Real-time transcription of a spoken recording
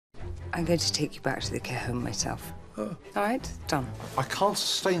I'm going to take you back to the care home myself. Oh. All right? Done. I can't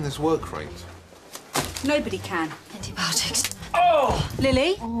sustain this work rate. Nobody can. Antibiotics. Oh!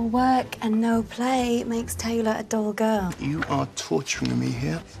 Lily? All work and no play makes Taylor a dull girl. You are torturing me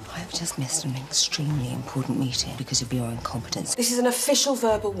here. I've just missed an extremely important meeting because of your incompetence. This is an official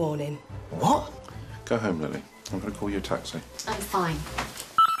verbal warning. What? Go home, Lily. I'm going to call you a taxi. I'm fine.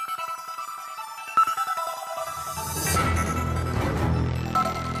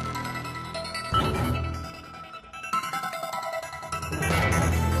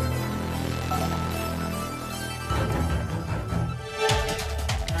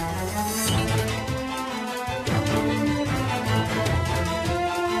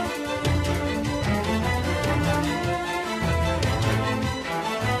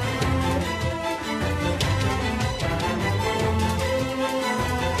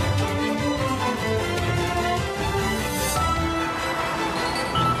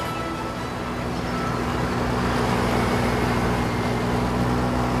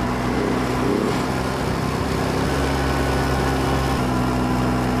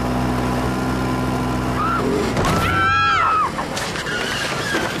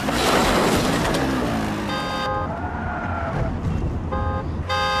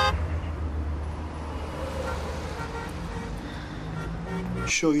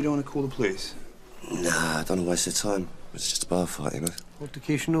 Sure you don't want to call the police? Nah, I don't want to waste their time. It's just a bar fight, you know.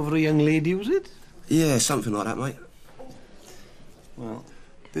 Altercation over a young lady, was it? Yeah, something like that, mate. Well,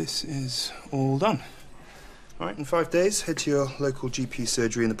 this is all done. All right, in 5 days, head to your local GP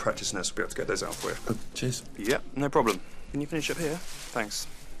surgery and the practice nurse will be able to get those out for you. Oh, cheers. Yep, no problem. Can you finish up here? Thanks.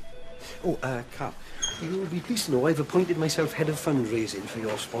 Oh, Carl, you'll be pleased to know I've appointed myself head of fundraising for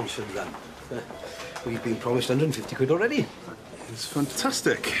your sponsored run. We've been promised 150 quid already. It's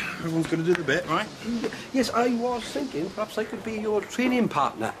fantastic. Everyone's going to do the bit, right? Yes, I was thinking perhaps I could be your training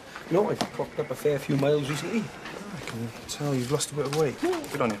partner. You know, I've clocked up a fair few miles recently. I can tell you've lost a bit of weight.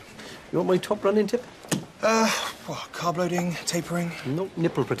 Good on you. You want my top running tip? What, carb loading, tapering? No,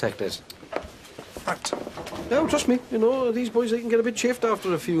 nipple protectors. Right. No, trust me, you know, these boys, they can get a bit chafed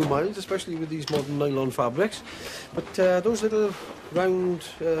after a few miles, especially with these modern nylon fabrics. But those little round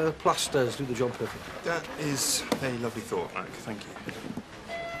plasters do the job perfect. That is a lovely thought, Mac. Thank you.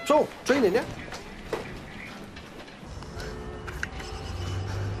 So, training, yeah?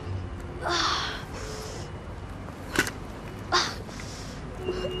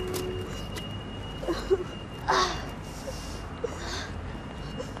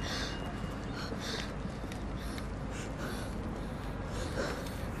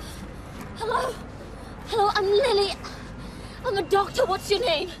 Hello? Hello, I'm Lily. I'm a doctor. What's your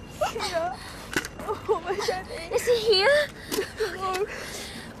name? Yeah. Oh, my daddy. Is he here? No.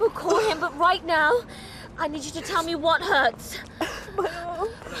 We'll call him, but right now, I need you to tell me what hurts. My arm.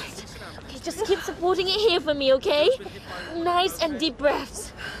 Right. Okay, just keep supporting it here for me, okay? Nice and deep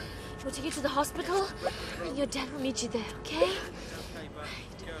breaths. We'll take you to the hospital, and your dad will meet you there, okay?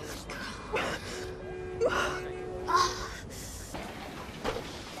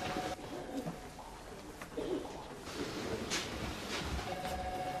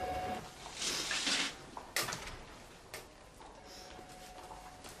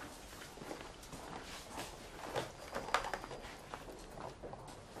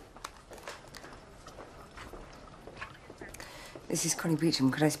 This is Connie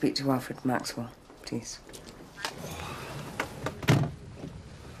Beecham. Could I speak to Alfred Maxwell, please?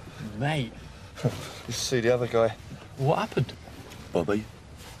 Mate. You see the other guy? What happened? Bobby.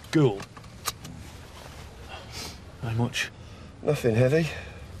 Ghoul. How much? Nothing heavy.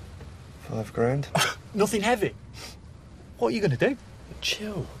 5 grand. Nothing heavy? What are you going to do?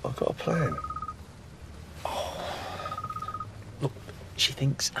 Chill. I've got a plan. Look, she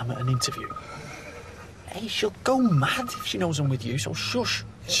thinks I'm at an interview. Hey, she'll go mad if she knows I'm with you, so shush.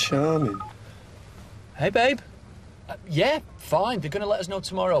 Charming. Hey, babe. Yeah, fine. They're going to let us know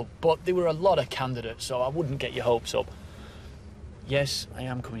tomorrow. But there were a lot of candidates, so I wouldn't get your hopes up. Yes, I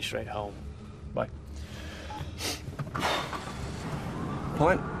am coming straight home. Bye.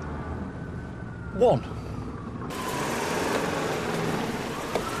 Pint? 1.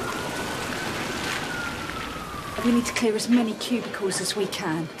 We need to clear as many cubicles as we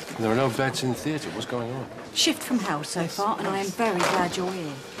can. There are no beds in the theatre. What's going on? Shift from hell so far, and I am very glad you're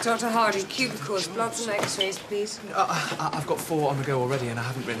here. Dr. Hardy, cubicles, bloods and x-rays, please. I've got 4 on the go already, and I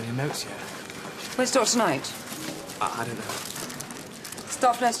haven't written any notes yet. Where's Dr. Knight? I don't know.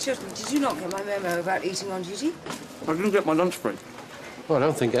 Staff Nurse Chilton, did you not get my memo about eating on duty? I didn't get my lunch break. Well, I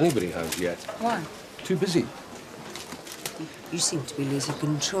don't think anybody has yet. Why? Too busy. You seem to be losing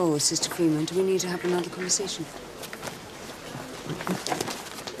control, Sister Freeman. Do we need to have another conversation?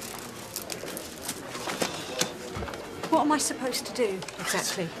 am I supposed to do,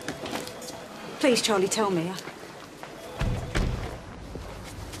 exactly? Please, Charlie, tell me.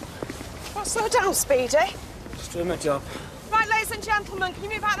 Well, slow down, Speedy. Just doing my job. Right, ladies and gentlemen, can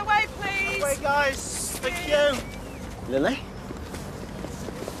you move out of the way, please? Wait, guys. Thank you. Lily?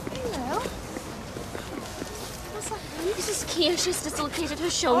 Hello. What's happening? This is Kia. She's dislocated her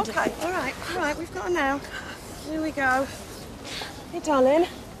shoulder. Okay, all right, we've got her now. Here we go. Hey, darling.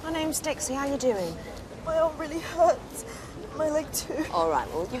 My name's Dixie. How you doing? My arm really hurts. My leg too. All right,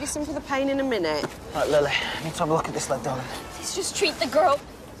 we'll give you some for the pain in a minute. Right, Lily, I need to have a look at this leg, darling. Please just treat the girl.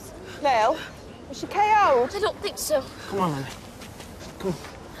 Nell, is she KO'd? I don't think so. Come on, Lily. Come on.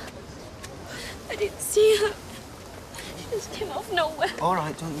 I didn't see her. She just came out of nowhere. All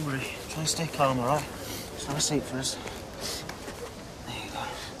right, don't worry. Try and stay calm, all right? Just have a seat for us. There you go.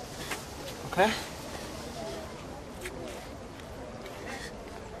 Okay?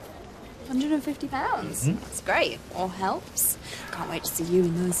 £150. That's great. All helps. Can't wait to see you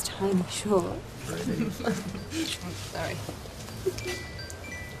in those tiny shorts. Sorry.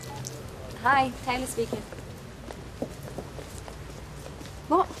 Hi, Taylor speaking.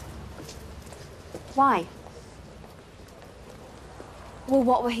 What? Why? Well,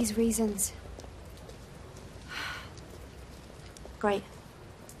 what were his reasons? Great.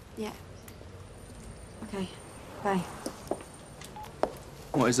 Yeah. Okay. Bye.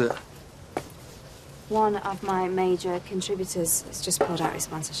 What is it? One of my major contributors has just pulled out his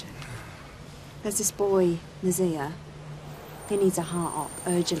sponsorship. There's this boy, Nazir. He needs a heart op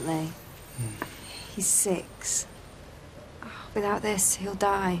urgently. He's 6. Without this, he'll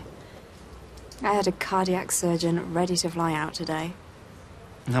die. I had a cardiac surgeon ready to fly out today.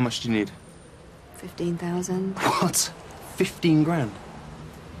 And how much do you need? 15,000. What? 15 grand?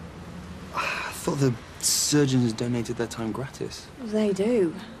 I thought the surgeons donated their time gratis. They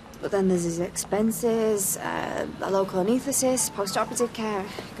do. But then there's his expenses, a local anaesthetist, post-operative care.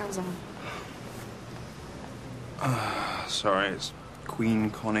 It goes on. Sorry, it's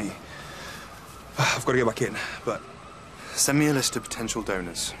Queen Connie. I've got to get back in, but send me a list of potential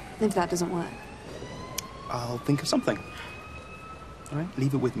donors. If that doesn't work. I'll think of something. All right,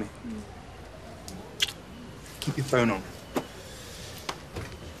 leave it with me. Keep your phone on.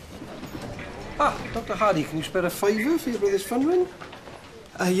 Ah, Dr. Hardy, can you spare a fiver for your brother's fun run?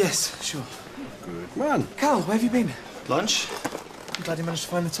 Yes, sure. Good man. Cal, where have you been? Lunch? I'm glad you managed to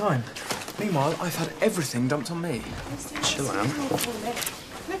find the time. Meanwhile, I've had everything dumped on me. Chill out.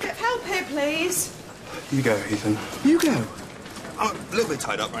 Can I get help here, please? You go, Ethan. You go. I'm a little bit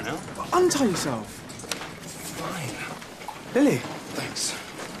tied up right now. Untie yourself. Fine. Lily. Thanks.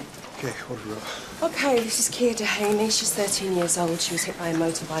 Okay, what have we got? Okay, this is Kia Dehaney. She's 13 years old. She was hit by a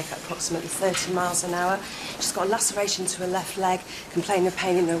motorbike at approximately 30 miles an hour. She's got a laceration to her left leg, complaining of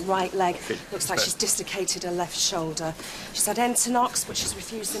pain in her right leg. Looks like she's dislocated her left shoulder. She's had Entonox, but she's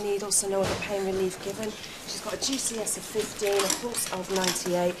refused the needle, so no other pain relief given. She's got a GCS of 15, a pulse of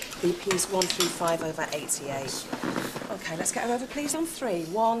 98, BP's 135/88. Okay, let's get her over, please, on 3.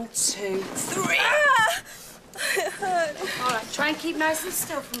 1, 2, 3. Ah! It hurt. All right, try and keep nice and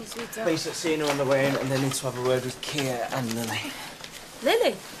still for me, sweetheart. Basic seeing her on the way in, and they need to have a word with Kia and Lily.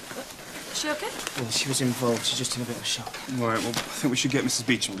 Lily? Is she okay? Well, she was involved. She's just in a bit of shock. All right, well, I think we should get Mrs.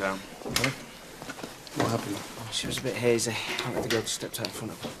 Beecham down. Okay? What happened? Oh, she was a bit hazy. I think the girl just stepped out in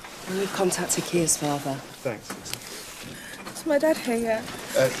front of her. And you've contacted Kia's father. Thanks. Is my dad here yet?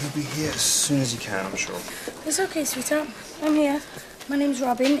 He'll be here as soon as he can, I'm sure. It's okay, sweetheart. I'm here. My name's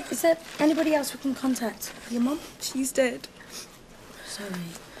Robin. Is there anybody else we can contact? Your mum? She's dead. Sorry.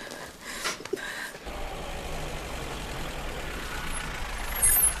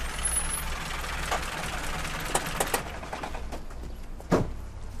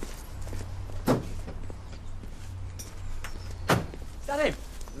 Is that him?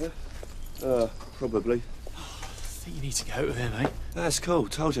 Yeah. Probably. I think you need to get out of here, mate. That's cool,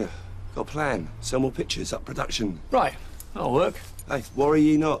 told you. Got a plan. Sell more pictures, up production. Right, that'll work. Hey, worry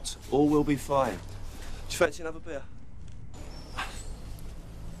ye not. All will be fine. Do you fancy another beer?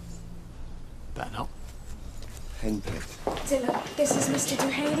 Better not. Henpecked. Dylan, this is Mr.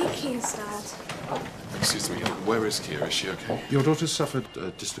 Duhaney, Kia's dad. Excuse me, where is Kia? Is she okay? Your daughter's suffered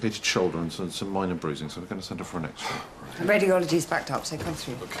a dislocated shoulder and some minor bruising, so we're going to send her for an X-ray. The radiology's backed up, so come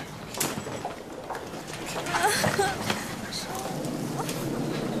through. Okay.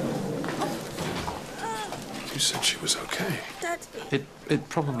 You said she was okay. Daddy. It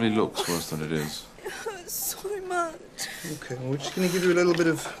probably looks worse than it is. It hurts so much. Okay, well, we're just going to give you a little bit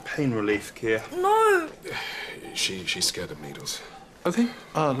of pain relief, Kia. No! She's scared of needles. Okay,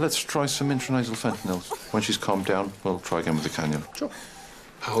 let's try some intranasal fentanyl. When she's calmed down, we'll try again with the cannula. Sure.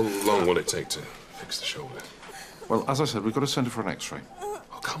 How long will it take to fix the shoulder? Well, as I said, we've got to send her for an X-ray. Oh,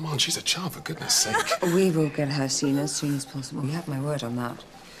 come on, she's a child, for goodness sake. We will get her seen as soon as possible. You have my word on that.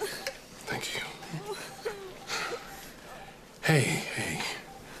 Thank you. Hey,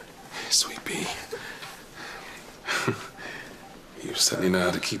 sweet pea. You certainly know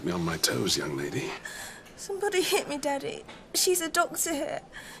how to keep me on my toes, young lady. Somebody hit me, Daddy. She's a doctor here.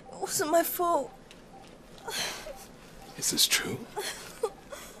 It wasn't my fault. Is this true?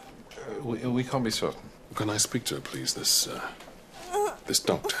 We can't be certain. Can I speak to her, please, this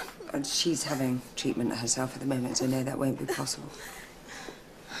doctor? She's having treatment herself at the moment, so no, that won't be possible.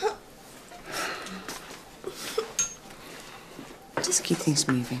 Just keep things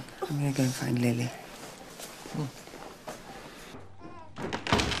moving. I'm going to go and find Lily.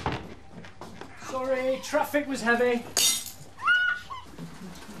 Sorry, traffic was heavy.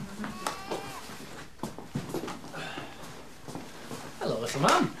 Hello, little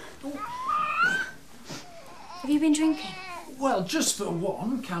man. Have you been drinking? Well, just for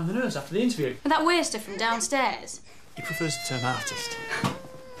one, calm the nerves after the interview. With that waster from downstairs? He prefers the term artist.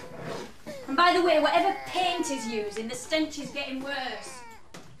 And by the way, whatever paint he's using, the stench is getting worse.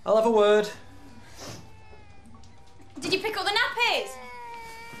 I'll have a word. Did you pick up the nappies?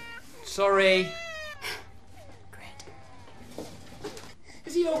 Sorry.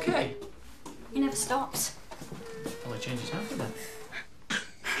 Is he okay? He never stops. Well, he changes nappy then.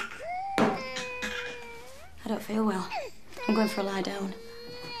 I don't feel well. I'm going for a lie down.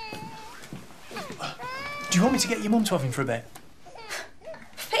 Do you want me to get your mum to have him for a bit?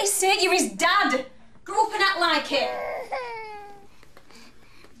 For his sake, you're his dad. Grow up and act like it.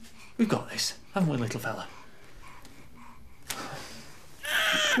 We've got this, haven't we, little fella?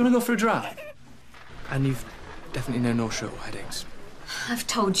 You want to go for a drive? And you've definitely no North Shore headaches? I've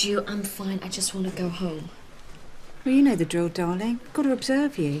told you I'm fine. I just want to go home. Well, you know the drill, darling. Got to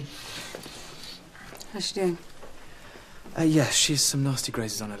observe you. How's she doing? Yes, she's some nasty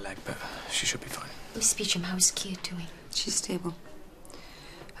grazes on her leg, but she should be fine. Miss Beecham, how is Kia doing? She's stable.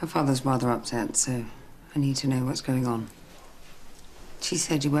 Her father's rather upset, so I need to know what's going on. She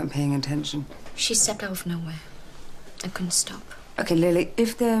said you weren't paying attention. She stepped out of nowhere. I couldn't stop. OK, Lily,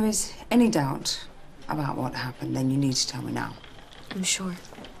 if there is any doubt about what happened, then you need to tell me now. I'm sure.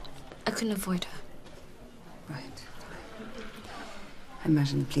 I couldn't avoid her. Right. I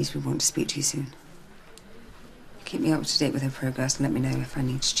imagine the police would want to speak to you soon. Keep me up to date with her progress and let me know if I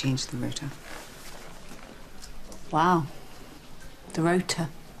need to change the rota. Wow. The rota.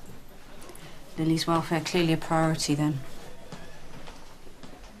 Lily's welfare clearly a priority then.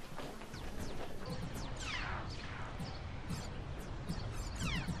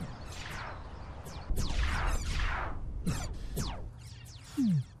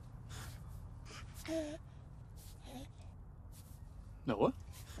 Noah?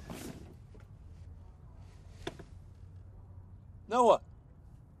 Noah!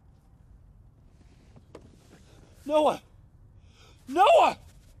 Noah! Noah!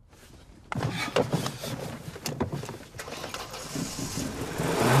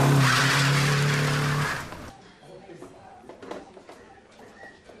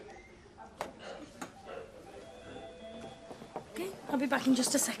 Okay, I'll be back in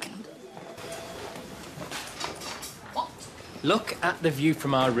just a second. Look at the view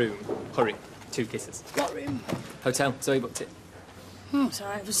from our room. Hurry. 2 kisses. What room? Hotel. Zoe booked it. It's all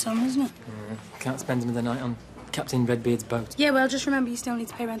right for some, isn't it? Can't spend another night on Captain Redbeard's boat. Yeah, well, just remember you still need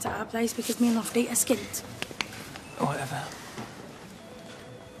to pay rent at our place because me and Lofty are skint. Whatever.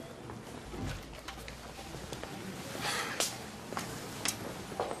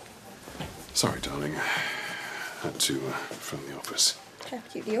 Sorry, darling. Had to phone the office. Have to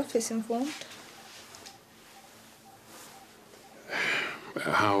keep the office informed.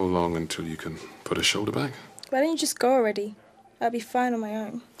 How long until you can put a shoulder back? Why don't you just go already? I'll be fine on my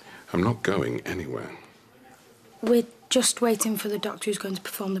own. I'm not going anywhere. We're just waiting for the doctor who's going to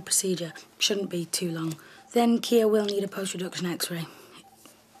perform the procedure. Shouldn't be too long. Then Kia will need a post-reduction X-ray.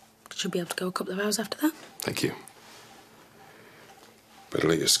 Should be able to go a couple of hours after that. Thank you. Better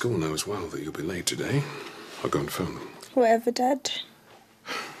let your school know as well that you'll be late today. I'll go and phone them. Whatever, Dad.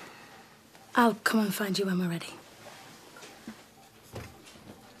 I'll come and find you when we're ready.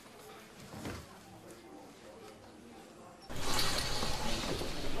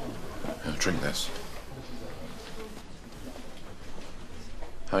 Drink this.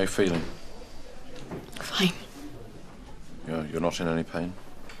 How are you feeling? Fine. You're not in any pain?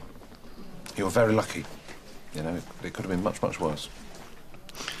 You're very lucky. You know, it could have been much, much worse.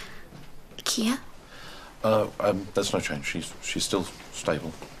 Kia? There's no change. She's still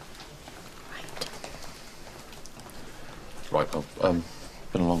stable. Right, well,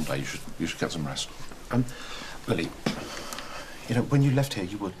 been a long day. You should get some rest. Lily, you know, when you left here,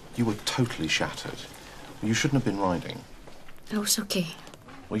 you were totally shattered. You shouldn't have been riding. I was okay.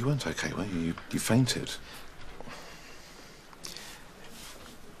 Well, you weren't okay, were you? You fainted.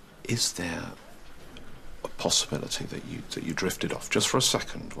 Is there a possibility that you drifted off just for a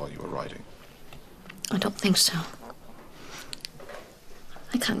second while you were riding? I don't think so.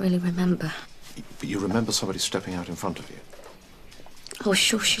 I can't really remember. But you remember somebody stepping out in front of you? I was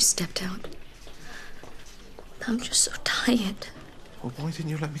sure she stepped out. I'm just so tired. Well, why didn't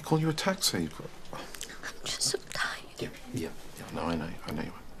you let me call you a taxi? I'm just so tired. Yeah. No, I know you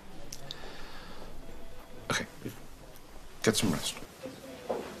were. Okay, get some rest.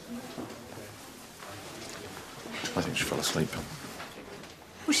 I think she fell asleep.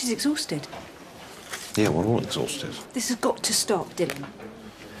 Well, she's exhausted. Yeah, we're all exhausted. This has got to stop, Dylan.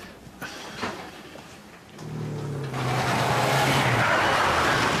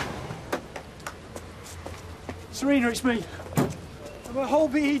 Serena, it's me. I'm a whole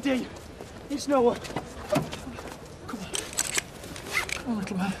BED. It's Noah. Come on,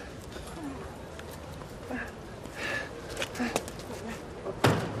 little man.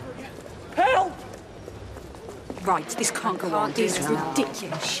 Help! Right, this can't go on. These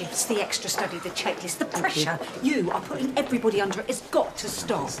ridiculous shifts, the extra study, the checklist, the pressure. You are putting everybody under it. It's got to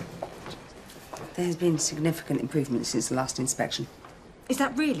stop. There's been significant improvement since the last inspection. Is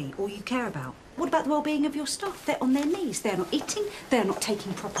that really all you care about? What about the well-being of your staff? They're on their knees. They're not eating. They're not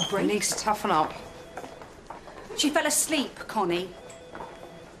taking proper breaks. They need to toughen up. She fell asleep, Connie.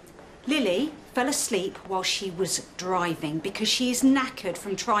 Lily fell asleep while she was driving because she is knackered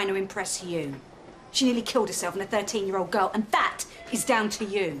from trying to impress you. She nearly killed herself and a 13-year-old girl, and that is down to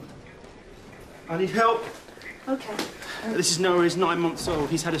you. I need help. Okay. This is Noah. He's 9 months old.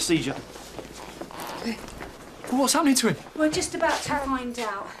 He's had a seizure. Well, what's happening to him? We're just about to find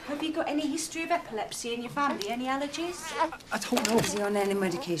out. Have you got any history of epilepsy in your family? Any allergies? I don't know. Is he on any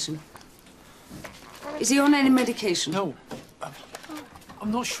medication? Is he on any medication? No. I'm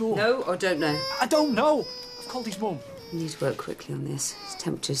not sure. No or don't know? I don't know. I've called his mum. You need to work quickly on this. His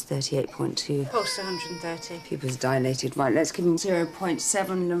temperature's 38.2. Pulse 130. Pupils dilated. Right, let's give him 0.7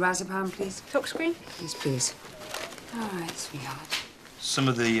 lorazepam, please. Talk screen? Yes, please. All right, sweetheart. Some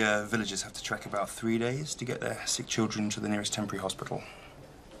of the villagers have to trek about 3 days to get their sick children to the nearest temporary hospital.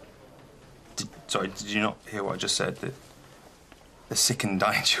 Sorry, did you not hear what I just said? The sick and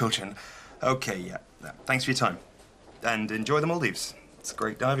dying children. Okay, yeah. Thanks for your time. And enjoy the Maldives. It's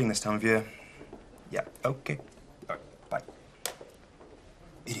great diving this time of year. Yeah, okay. All right, bye.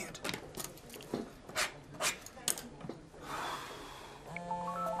 Idiot.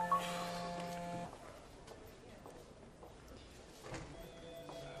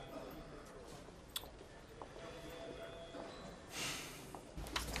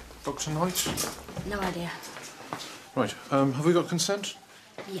 Dr. Knight? No idea. Right, have we got consent?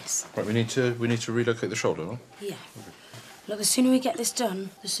 Yes. Right, we need to relocate the shoulder, huh? Yeah. Look, the sooner we get this done,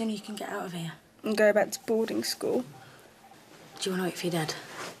 the sooner you can get out of here. And go back to boarding school. Do you want to wait for your dad?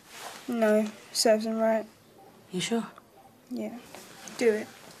 No, serves him right. You sure? Yeah, do it.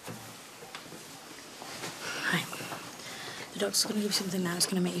 Right. The doctor's going to give you something now. It's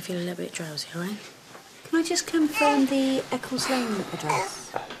going to make you feel a little bit drowsy, all right? Can I just confirm the Eccles Lane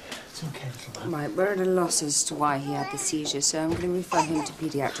address? It's okay, little man. Right, we're at a loss as to why he had the seizure, so I'm going to refer him to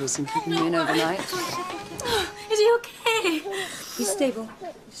paediatrics and keep him in overnight. Is he okay? He's stable.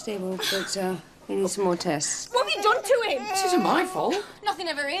 But he needs some more tests. What have you done to him? This isn't my fault. Nothing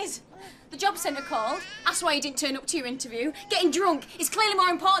ever is. The job centre called, asked why you didn't turn up to your interview. Getting drunk is clearly more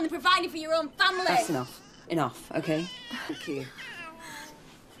important than providing for your own family. That's enough. Enough, okay? Thank you.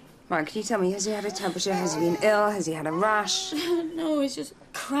 Right, can you tell me, has he had a temperature? Has he been ill? Has he had a rash? No, he's just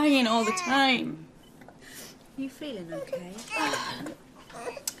crying all the time. You feeling okay?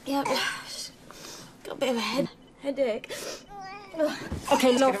 Yeah, got a bit of a headache.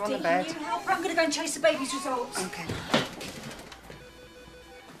 Okay, Let's get him on the bed. Can you help her? I'm going to go and chase the baby's results. Okay.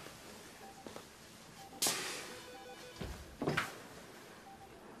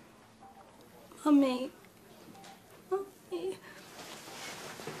 Mummy. Mummy.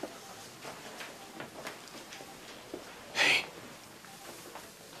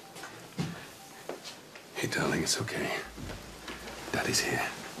 Hey, darling, it's okay. Daddy's here.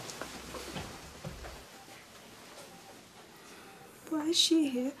 Why is she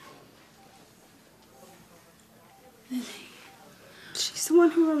here? Lily. She's the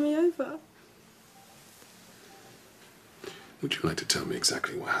one who ran me over. Would you like to tell me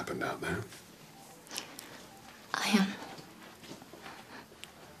exactly what happened out there? I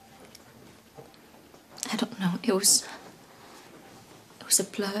don't know. It was a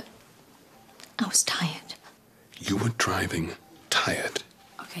blur. I was tired. You were driving tired.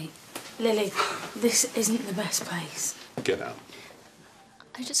 Okay, Lily, this isn't the best place. Get out.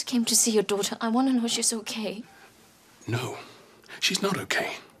 I just came to see your daughter. I want to know she's okay. No, she's not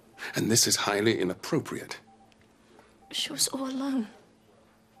okay. And this is highly inappropriate. She was all alone.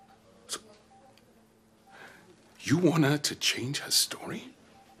 You want her to change her story?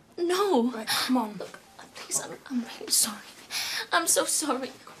 No. Right, come on. Look, please, I'm really sorry. I'm so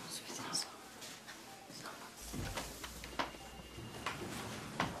sorry.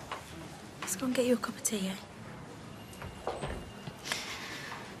 Let's go and get you a cup of tea, eh?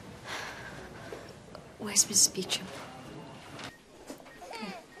 Where's Mrs. Beecham?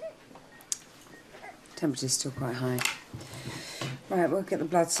 Temperature's still quite high. Right, we'll get the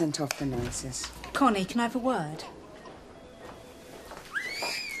blood sent off for analysis. Connie, can I have a word?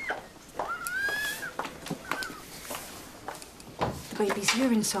 The baby's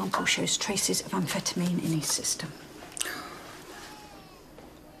urine sample shows traces of amphetamine in his system.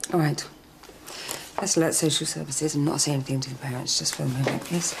 All right. Let's alert social services and not say anything to the parents, just for a moment,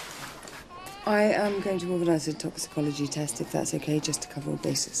 please. I am going to organise a toxicology test, if that's okay, just to cover all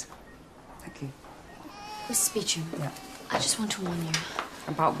bases. Thank you. Mrs. Beecham. Yeah. I just want to warn you.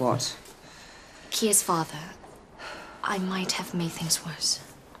 About what? Kia's father. I might have made things worse.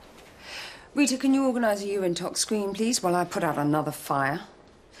 Rita, can you organise a urine tox screen, please, while I put out another fire?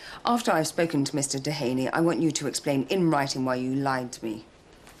 After I've spoken to Mr. Dehaney, I want you to explain in writing why you lied to me.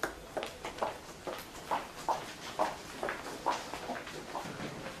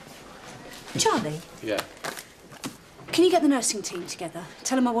 Charlie, Yeah. can you get the nursing team together?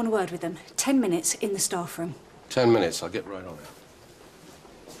 Tell them I want a word with them. 10 minutes in the staff room. 10 minutes. I'll get right on it.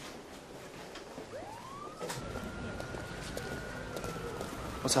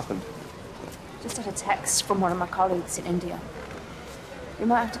 What's happened? Just had a text from one of my colleagues in India. We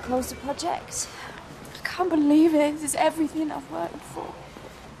might have to close the project. I can't believe it. This is everything I've worked for.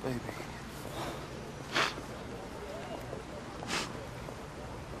 Baby.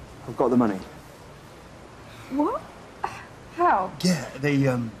 I've got the money. What? How? Yeah,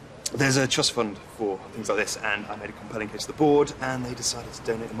 there's a trust fund for things like this, and I made a compelling case to the board, and they decided to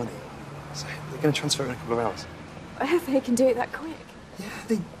donate the money. So they're going to transfer it in a couple of hours. If they can do it that quick. Yeah,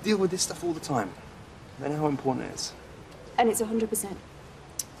 they deal with this stuff all the time. They know how important it is. And it's 100%.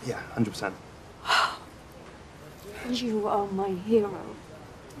 Yeah, 100%. You are my hero.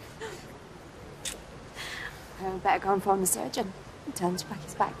 I better go and phone the surgeon. Tell him to pack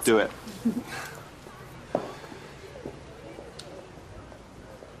his bags. Do it.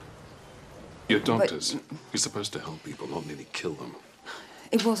 You're doctors. You're supposed to help people, not nearly kill them.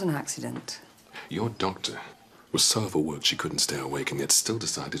 It was an accident. Your doctor was so overworked she couldn't stay awake and yet still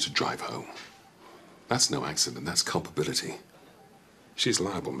decided to drive home. That's no accident, that's culpability. She's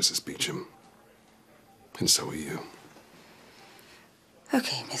liable, Mrs. Beecham. And so are you.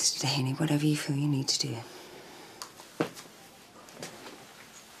 Okay, Mr. Dehaney, whatever you feel you need to do.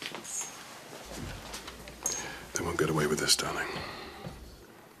 They won't get away with this, darling.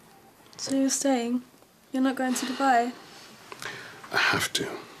 So you're staying? You're not going to Dubai? I have to.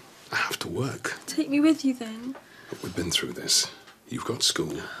 I have to work. Take me with you then. But we've been through this. You've got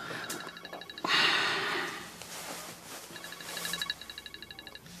school.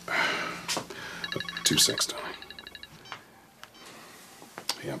 2 secs, darling.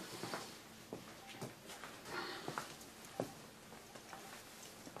 Yep.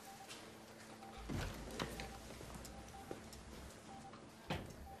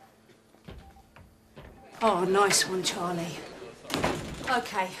 Oh, nice one, Charlie.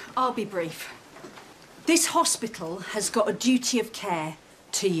 OK, I'll be brief. This hospital has got a duty of care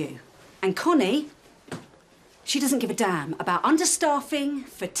to you. And Connie, she doesn't give a damn about understaffing,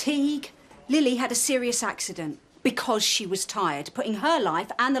 fatigue. Lily had a serious accident because she was tired, putting her life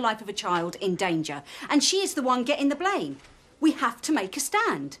and the life of a child in danger. And she is the one getting the blame. We have to make a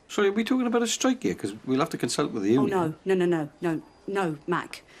stand. Sorry, are we talking about a strike here? Because we'll have to consult with the union. Oh, no,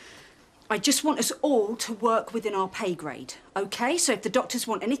 Mac. I just want us all to work within our pay grade, OK? So if the doctors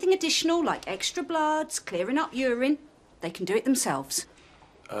want anything additional, like extra bloods, clearing up urine, they can do it themselves.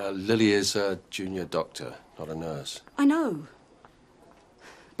 Lily is a junior doctor, not a nurse. I know.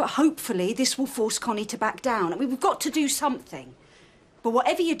 But hopefully this will force Connie to back down. I mean, we've got to do something. But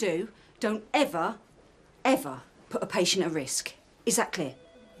whatever you do, don't ever, ever put a patient at risk. Is that clear?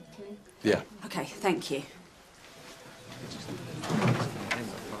 Yeah. OK, thank you.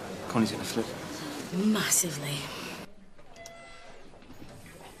 Connie's gonna flip. Massively.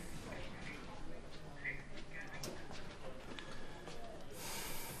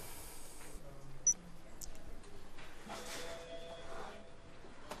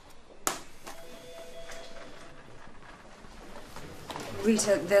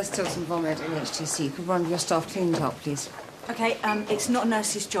 Rita, there's still some vomit in HTC. Could one of your staff clean it up, please? OK, it's not a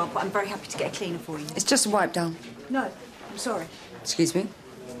nurse's job, but I'm very happy to get a cleaner for you. It's just a wipe down. No, I'm sorry. Excuse me?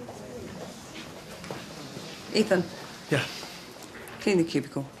 Ethan. Yeah. Clean the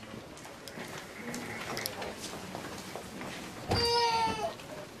cubicle.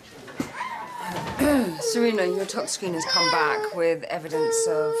 Serena, your tox screen has come back with evidence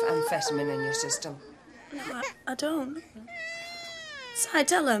of amphetamine in your system. No, I don't. Si,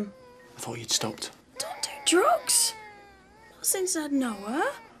 tell him. I thought you'd stopped. Don't do drugs. Not since I'd know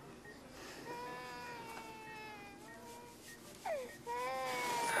her.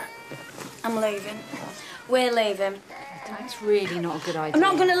 I'm leaving. We're leaving. That's really not a good idea. I'm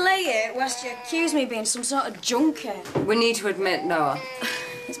not going to lay it whilst you accuse me of being some sort of junkie. We need to admit Noah.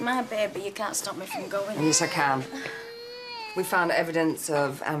 It's my baby. You can't stop me from going. Yes, I can. We found evidence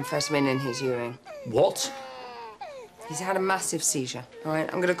of amphetamine in his urine. What? He's had a massive seizure. All right,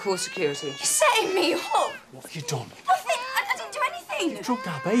 I'm going to call security. You're setting me up. What have you done? Nothing. I didn't do anything. You drugged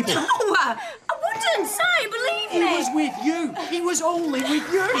our baby. No, I wouldn't. Si, believe me. He was with you. He was only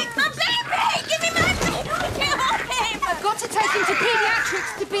with you. My baby! Give me my baby! Get off him! I've got to take him to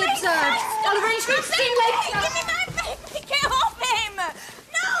paediatrics to be observed. I'll arrange for him to see you later. Give me my baby! Get off him!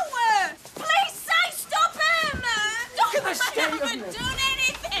 No! Please, Si, stop him! Don't Look at the state I of haven't him. done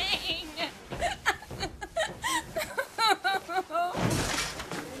anything!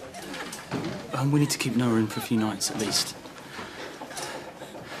 We need to keep Noah in for a few nights, at least.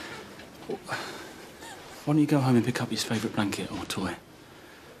 Why don't you go home and pick up his favourite blanket or toy?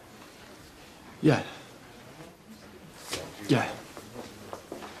 Yeah. Yeah.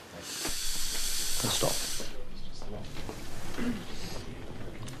 And stop.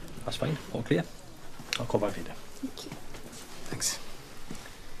 That's fine. All clear. I'll call back later. Thank you. Thanks.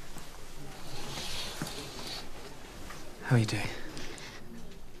 How are you doing?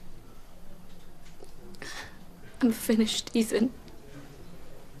 I'm finished, Ethan.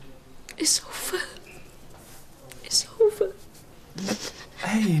 It's over. It's over.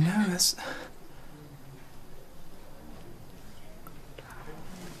 Hey, no, that's...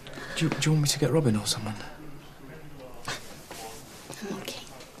 Do you want me to get Robin or someone? I'm okay.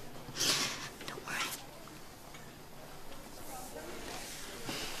 Don't worry.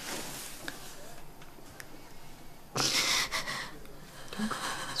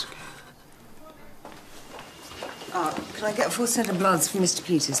 It's okay. Can I get a full set of bloods for Mr.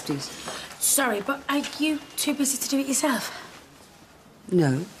 Peters, please? Sorry, but are you too busy to do it yourself?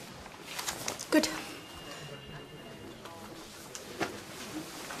 No. Good.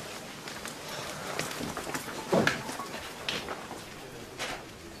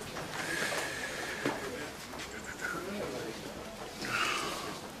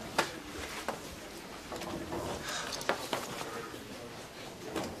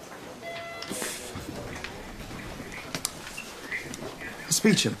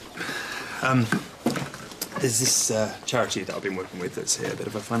 Beecham. There's this charity that I've been working with that's here, a bit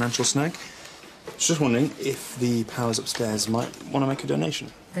of a financial snag. Just wondering if the powers upstairs might want to make a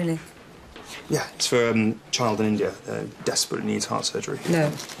donation. Really? Yeah, it's for a child in India. Desperately needs heart surgery.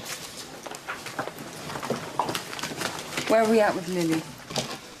 No. Where are we at with Lily?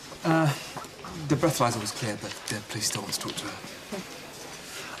 The breathalyzer was clear, but the police still want to talk to her.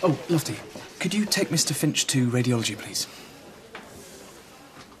 Oh, Lofty, could you take Mr. Finch to radiology, please?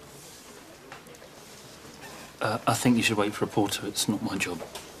 I think you should wait for a porter. It's not my job.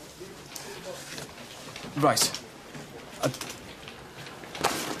 Right.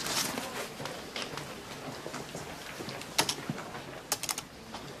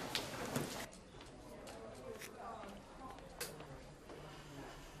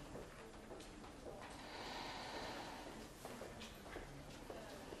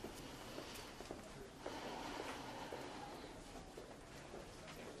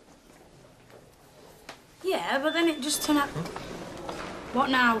 Yeah, but then it just turned out... What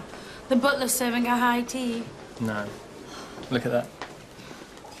now? The butler's serving a high tea. No. Look at that.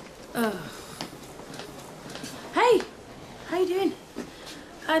 Hey! How you doing?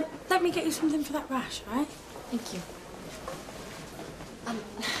 Let me get you something for that rash, all right? Thank you.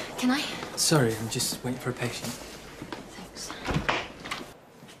 Can I? Sorry, I'm just waiting for a patient. Thanks.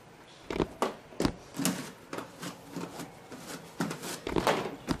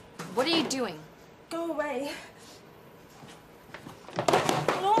 What are you doing? Go away.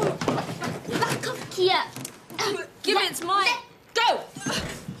 Back off, Kia! Give it, it's mine. Go!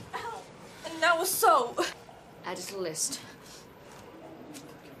 And now so. Add it to the list.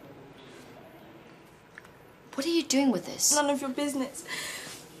 What are you doing with this? None of your business.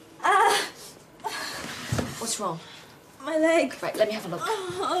 What's wrong? My leg. Right, let me have a look.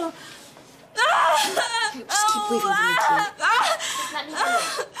 Oh. Just keep breathing for me, Kia. Just let me have a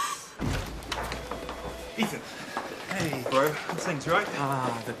look. Ethan. Hey, bro. How's things, right?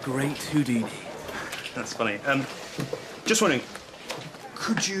 Ah, the great Houdini. That's funny. Just wondering,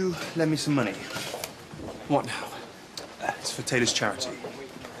 could you lend me some money? What now? It's for Taylor's charity.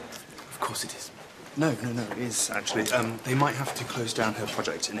 Of course it is. No, it is, actually. They might have to close down her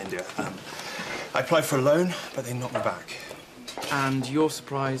project in India. I applied for a loan, but they knocked me back. And you're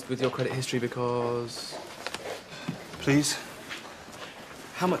surprised with your credit history because... Please?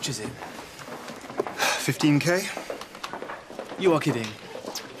 How much is it? 15K? You are kidding.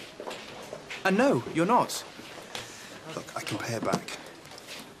 And no, you're not. Look, I can pay it back.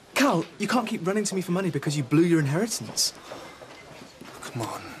 Cal, you can't keep running to me for money because you blew your inheritance. Come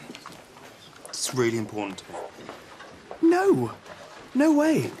on. It's really important to me. No. No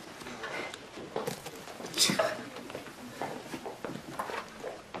way.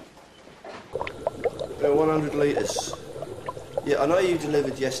 There are 100 litres. Yeah, I know you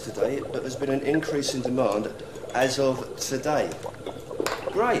delivered yesterday, but there's been an increase in demand as of today.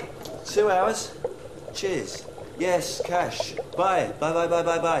 Great. 2 hours. Cheers. Yes, cash. Bye.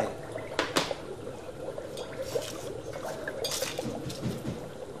 Bye.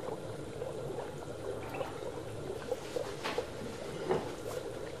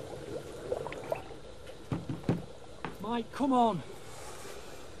 Mike, come on.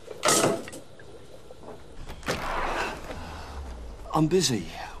 I'm busy.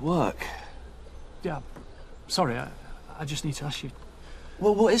 Work. Yeah, sorry, I just need to ask you.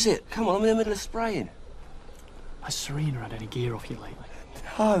 Well, what is it? Come on, I'm in the middle of spraying. Has Serena had any gear off you lately?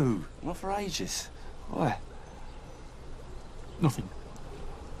 No, not for ages. Why? Nothing.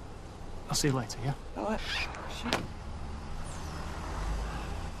 I'll see you later, yeah? All right.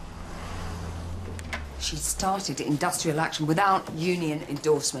 She started industrial action without union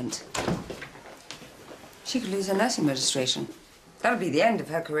endorsement. She could lose her nursing registration. That would be the end of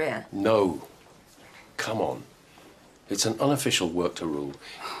her career. No. Come on. It's an unofficial work to rule.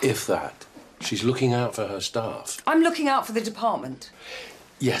 If that. She's looking out for her staff. I'm looking out for the department.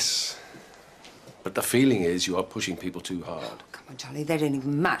 Yes. But the feeling is you are pushing people too hard. Come on, Charlie, they don't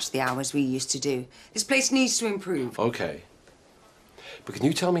even match the hours we used to do. This place needs to improve. Okay. But can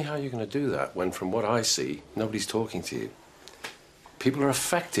you tell me how you're going to do that when, from what I see, nobody's talking to you? People are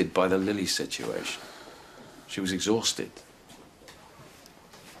affected by the Lily situation. She was exhausted.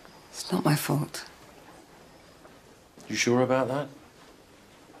 It's not my fault. You sure about that?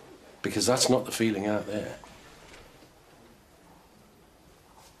 Because that's not the feeling out there.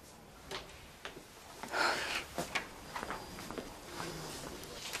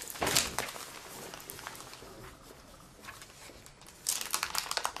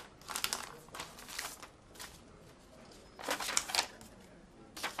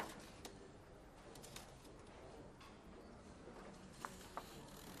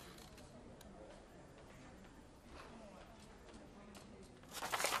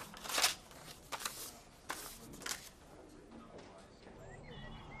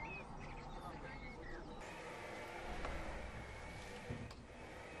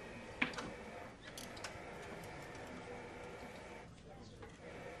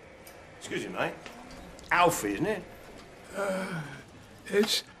 Excuse me, mate. Alfie, isn't it?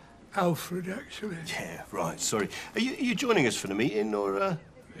 It's Alfred, actually. Yeah, right, sorry. Are you joining us for the meeting, or,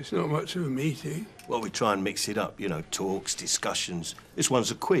 It's not much of a meeting. Well, we try and mix it up, you know, talks, discussions. This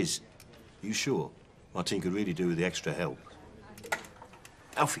one's a quiz. You sure? My team could really do with the extra help.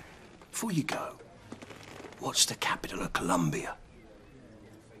 Alfie, before you go, what's the capital of Colombia?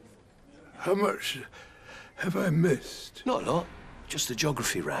 How much have I missed? Not a lot. Just the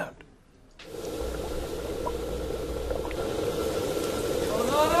geography round.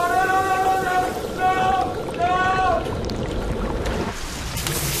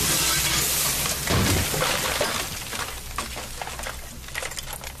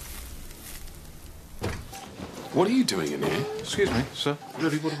 What are you doing in here? Excuse me, sir.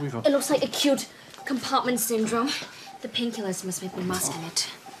 Lily, what have we got? It looks like acute compartment syndrome. The painkillers must have been masking it.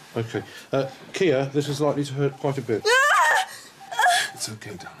 OK. Kia, this is likely to hurt quite a bit. It's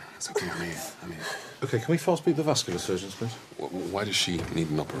okay, darling. It's okay. I'm here. OK, can we fast beat the vascular surgeons, please? Why does she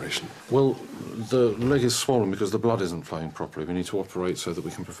need an operation? Well, the leg is swollen because the blood isn't flowing properly. We need to operate so that we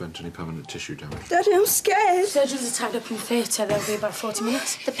can prevent any permanent tissue damage. Daddy, I'm scared. Surgeons are tied up in theatre. They'll be about 40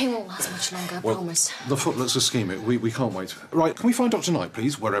 minutes. The pain won't last much longer, I promise. The foot looks ischemic. We can't wait. Right, can we find Dr. Knight,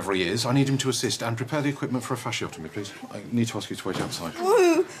 please, wherever he is? I need him to assist and prepare the equipment for a fasciotomy, please. I need to ask you to wait outside.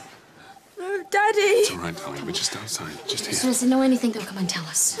 Oh, no, Daddy. It's all right, darling. We're just outside. Just here. As soon as they know anything, they'll come and tell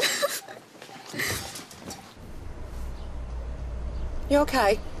us. You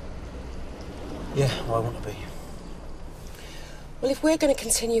okay? Yeah, well, I want to be. Well, if we're going to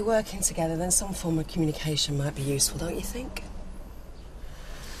continue working together, then some form of communication might be useful, don't you think?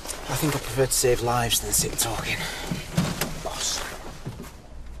 I think I prefer to save lives than sit talking. Boss.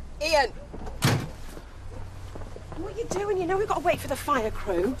 Ian! What are you doing? You know we've got to wait for the fire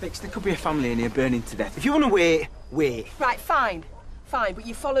crew. Vix, there could be a family in here burning to death. If you want to wait, wait. Right, fine. Fine, but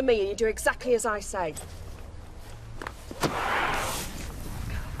you follow me and you do exactly as I say.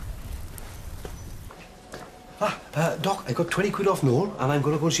 Doc, I got 20 quid off Noel, and I'm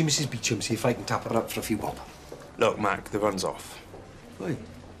going to go and see Mrs. Beecham, see if I can tap her up for a few bob. Look, Mac, the run's off. Why?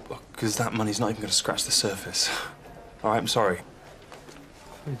 Look, because that money's not even going to scratch the surface. All right, I'm sorry.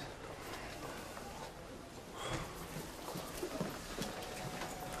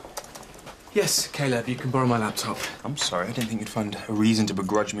 Yes, Caleb, you can borrow my laptop. I'm sorry, I didn't think you'd find a reason to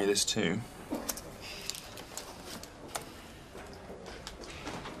begrudge me this too.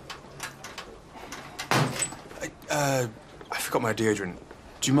 I forgot my deodorant.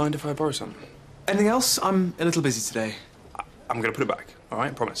 Do you mind if I borrow some? Anything else? I'm a little busy today. I'm going to put it back, all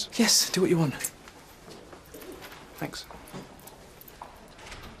right? Promise. Yes, do what you want. Thanks.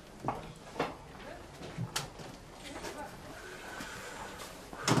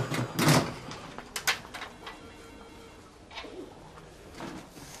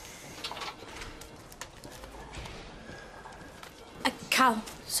 Cal,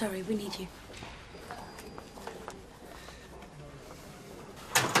 sorry, we need you.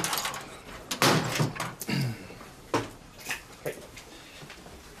 I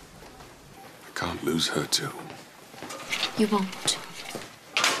can't lose her too. You won't.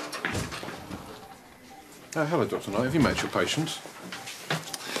 Hello, Dr. Knight. Have you met your patients?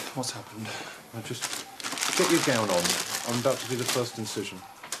 What's happened? Just get your gown on. I'm about to do the first incision.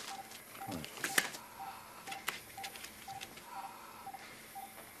 Right.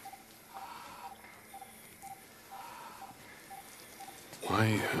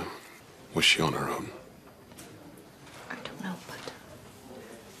 Why was she on her own? I don't know, but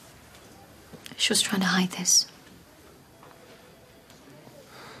she was trying to hide this.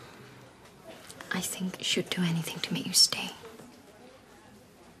 I think she'd do anything to make you stay.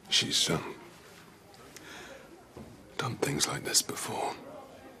 She's done things like this before.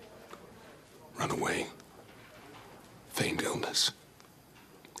 Run away. Feigned illness.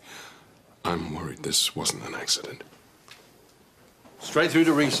 I'm worried this wasn't an accident. Straight through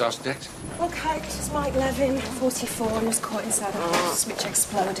to resuscitate. OK, this is Mike Levin, 44, and was caught inside a house which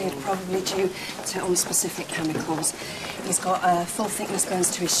exploded, probably due to unspecific chemicals. He's got full-thickness burns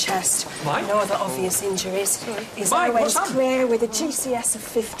to his chest. Mike? No other obvious injuries. His Mike, airway what's is happened? clear with a GCS of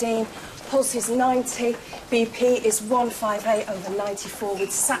 15. Pulse is 90. BP is 158 over 94 with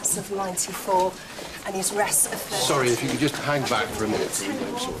SATs of 94. And his rest of 30. Sorry, if you could just hang back for a minute till we get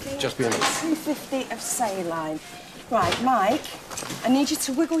him sorted. Just be a minute. 250 of saline. Right, Mike, I need you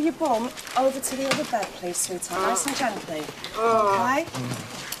to wiggle your bum over to the other bed, please, sweetheart. Nice and gently. OK?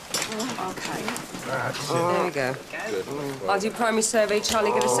 OK. There we go. Good. I'll do primary survey.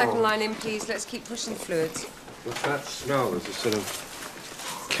 Charlie, get a second line in, please. Let's keep pushing the fluids. What's that smell? There's a sort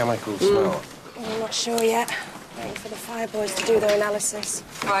of chemical smell. I'm not sure yet. Waiting for the fire boys to do their analysis.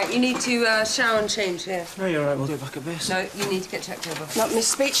 Right, you need to shower and change here. No, you're all right. We'll do it back at base. No, you need to get checked over. Not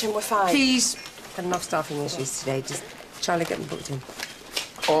Miss Beecham, we're fine. Please. Had enough staffing issues today. Just, Charlie, get them booked in.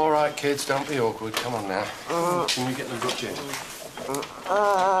 All right, kids, don't be awkward. Come on now. Can you get them booked in?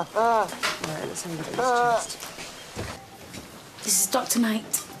 Right, let's have a look at his chest. This is Dr.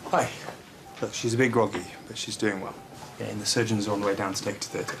 Knight. Hi. Look, she's a bit groggy, but she's doing well. Yeah, and the surgeons are on the way down to take her to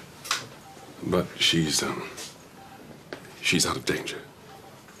theatre. But she's out of danger.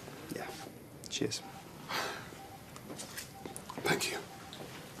 Yeah, she is. Thank you.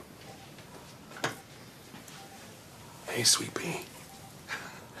 Hey, sweet pea.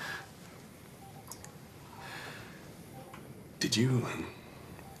 Did you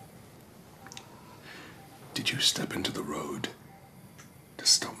step into the road to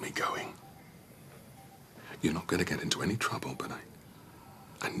stop me going? You're not going to get into any trouble, but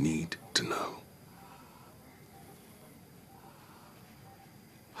I need to know.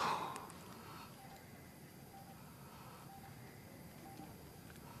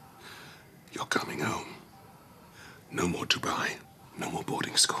 You're coming home. No more Dubai, no more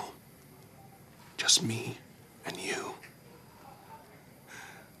boarding school. Just me and you.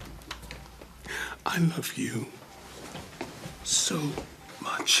 I love you so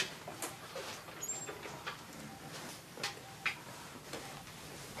much.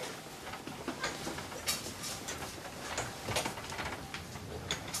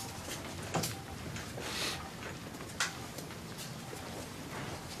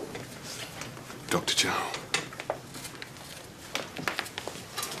 Joe.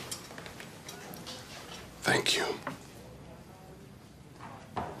 Thank you.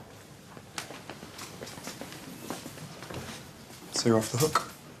 So you're off the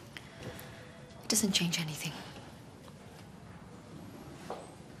hook? It doesn't change anything.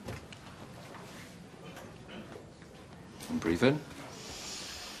 And breathe in.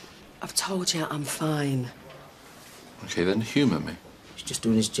 I've told you I'm fine. Okay, then humour me. He's just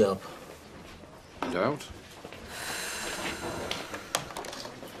doing his job. And out.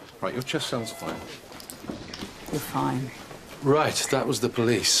 Right, your chest sounds fine. You're fine. Right, that was the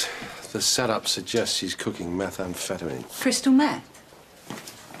police. The setup suggests she's cooking methamphetamine. Crystal meth?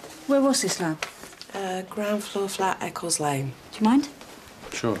 Where was this lab? Ground floor flat, Eccles Lane. Do you mind?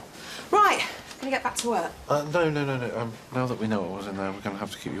 Sure. Right, gonna get back to work. No. Now that we know what was in there, we're going to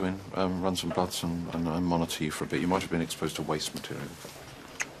have to keep you in, run some bloods and monitor you for a bit. You might have been exposed to waste material.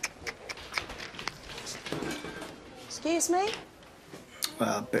 Excuse me?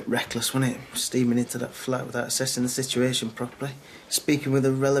 Well, a bit reckless, wasn't it? Steaming into that flat without assessing the situation properly. Speaking with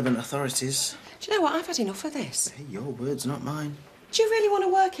the relevant authorities. Do you know what? I've had enough of this. Hey, your words, not mine. Do you really want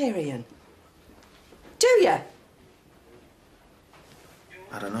to work here, Ian? Do you?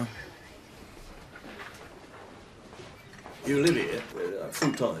 I don't know. You live here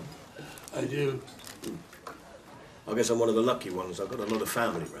full time? I do. I guess I'm one of the lucky ones. I've got a lot of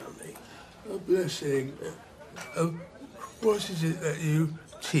family around me. A blessing. What is it that you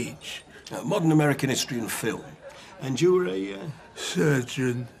teach? Modern American history and film. And you were a...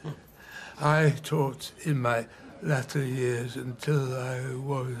 Surgeon. I taught in my latter years until I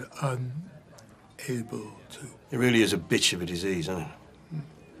was unable to. It really is a bitch of a disease, isn't it?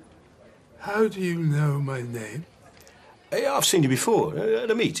 How do you know my name? Hey, I've seen you before, at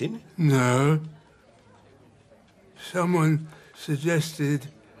a meeting. No. Someone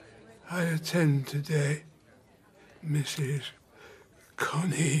suggested I attend today. Mrs.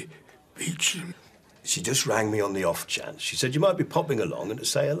 Connie Beecham. She just rang me on the off chance. She said you might be popping along and to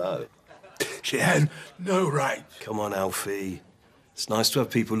say hello. She had no right. Come on, Alfie. It's nice to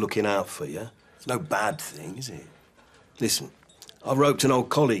have people looking out for you. It's no bad thing, is it? Listen, I've roped an old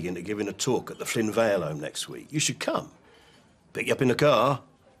colleague into giving a talk at the Flynn Vale home next week. You should come. Pick you up in the car.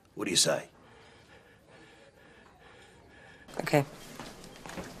 What do you say? OK.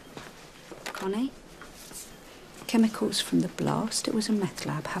 Connie? Chemicals from the blast, it was a meth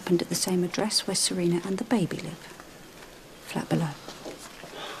lab, happened at the same address where Serena and the baby live. Flat below.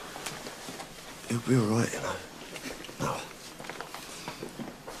 He'll be all right, you know. No.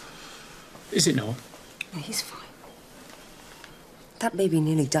 Is it Noah? No, he's fine. That baby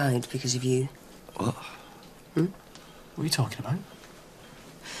nearly died because of you. What? What are you talking about?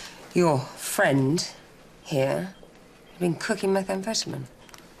 Your friend here had been cooking methamphetamine.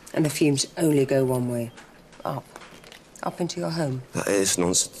 And the fumes only go one way. Up. Up into your home. That is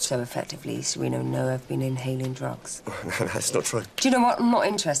nonsense. So effectively, Serena and Noah have been inhaling drugs. No, that's not true. Do you know what? I'm not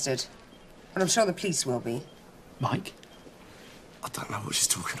interested. But I'm sure the police will be. Mike? I don't know what she's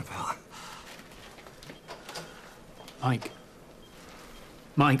talking about.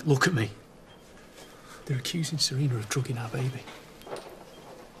 Mike, look at me. They're accusing Serena of drugging our baby.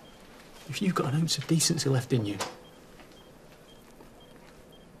 If you've got an ounce of decency left in you...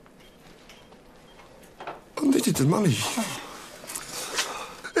 I needed the money.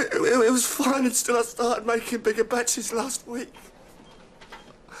 It was fine until I started making bigger batches last week.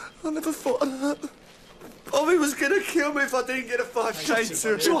 I never thought I'd hurt them. Bobby was going to kill me if I didn't get a 5K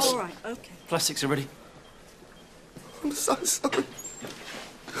to... All right, OK. Plastics are ready. I'm so sorry.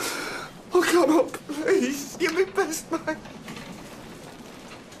 Oh, come on, please. You're my best mate.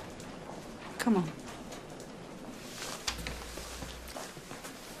 Come on.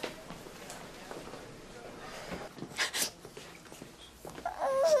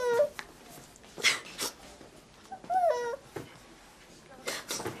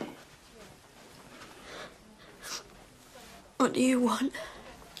 What do you want?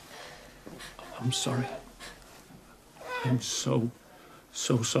 I'm sorry. I'm so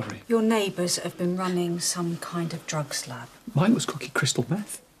sorry. Your neighbours have been running some kind of drugs lab. Mike was cooking crystal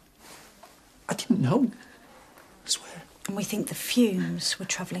meth. I didn't know. I swear. And we think the fumes were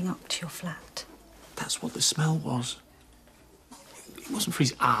travelling up to your flat. That's what the smell was. It wasn't for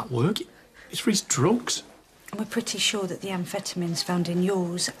his artwork. It's for his drugs. And we're pretty sure that the amphetamines found in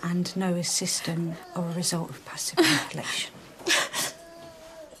yours and Noah's system are a result of passive inhalation.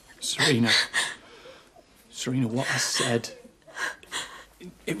 Serena, what I said,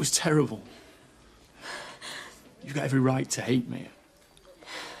 it was terrible. You've got every right to hate me.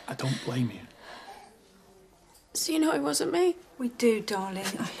 I don't blame you. So you know it wasn't me? We do, darling.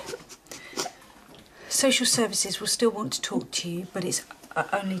 Social services will still want to talk to you, but it's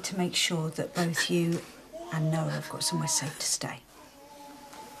only to make sure that both you and Noah have got somewhere safe to stay.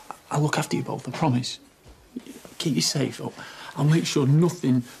 I'll look after you both, I promise. Keep you safe. I'll make sure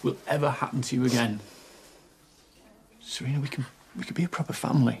nothing will ever happen to you again. Serena, we can be a proper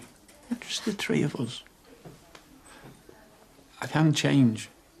family. Just the three of us. I can change,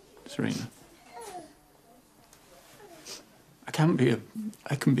 Serena. I can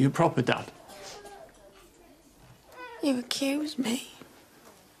be a proper dad. You accuse me.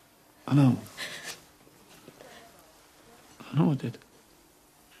 I know. I know I did.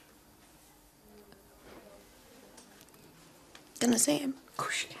 Can I see him? Of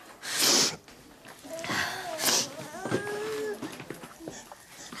course you can.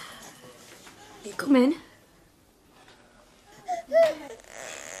 You come in.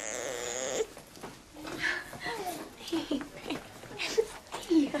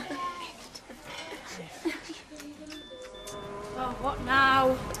 Oh, what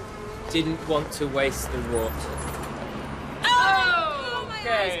now? Didn't want to waste the water. Oh!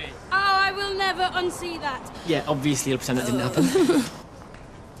 Okay. Oh, I will never unsee that. Yeah, obviously you'll pretend that didn't happen.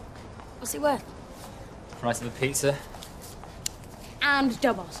 What's it worth? Price of a pizza. And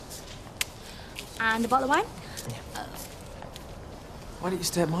doubles. And a bottle of wine? Why don't you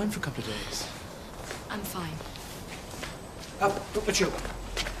stay at mine for a couple of days? I'm fine. Up the children.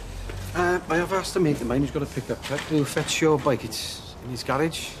 I have asked the mate of mine who's got a pickup truck to fetch your bike. It's in his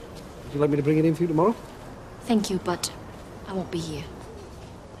garage. Would you like me to bring it in for you tomorrow? Thank you, but I won't be here.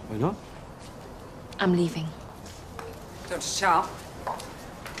 Why not? I'm leaving. Dr. Sharp.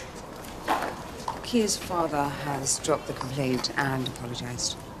 Kia's father has dropped the complaint and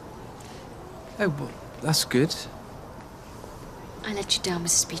apologised. Oh, well, that's good. I let you down,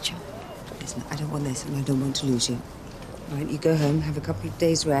 Mrs. Beecham. Listen, I don't want this and I don't want to lose you. All right, you go home, have a couple of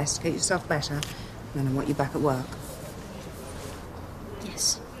days' rest, get yourself better, and then I want you back at work.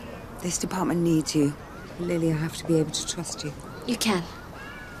 Yes. This department needs you. Lily, I have to be able to trust you. You can.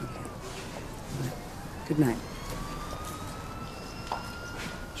 Good night.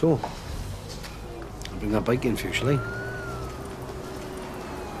 So, I'll bring that bike in for you, shall I?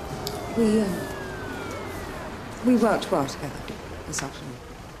 We worked well together this afternoon.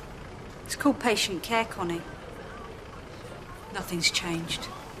 It's called patient care, Connie. Nothing's changed.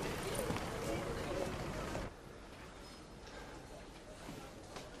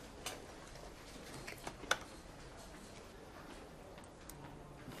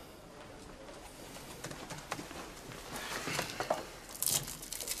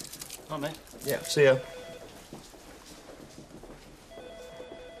 Hi, mate. Yeah, see ya.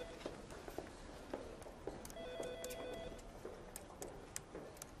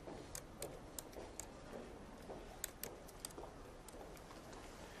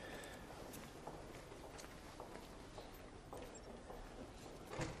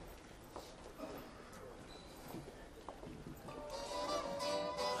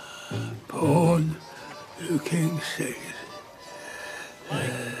 Born looking sick.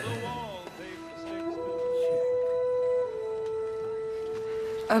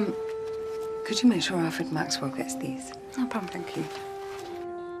 Could you make sure Alfred Maxwell gets these? No problem. Thank you.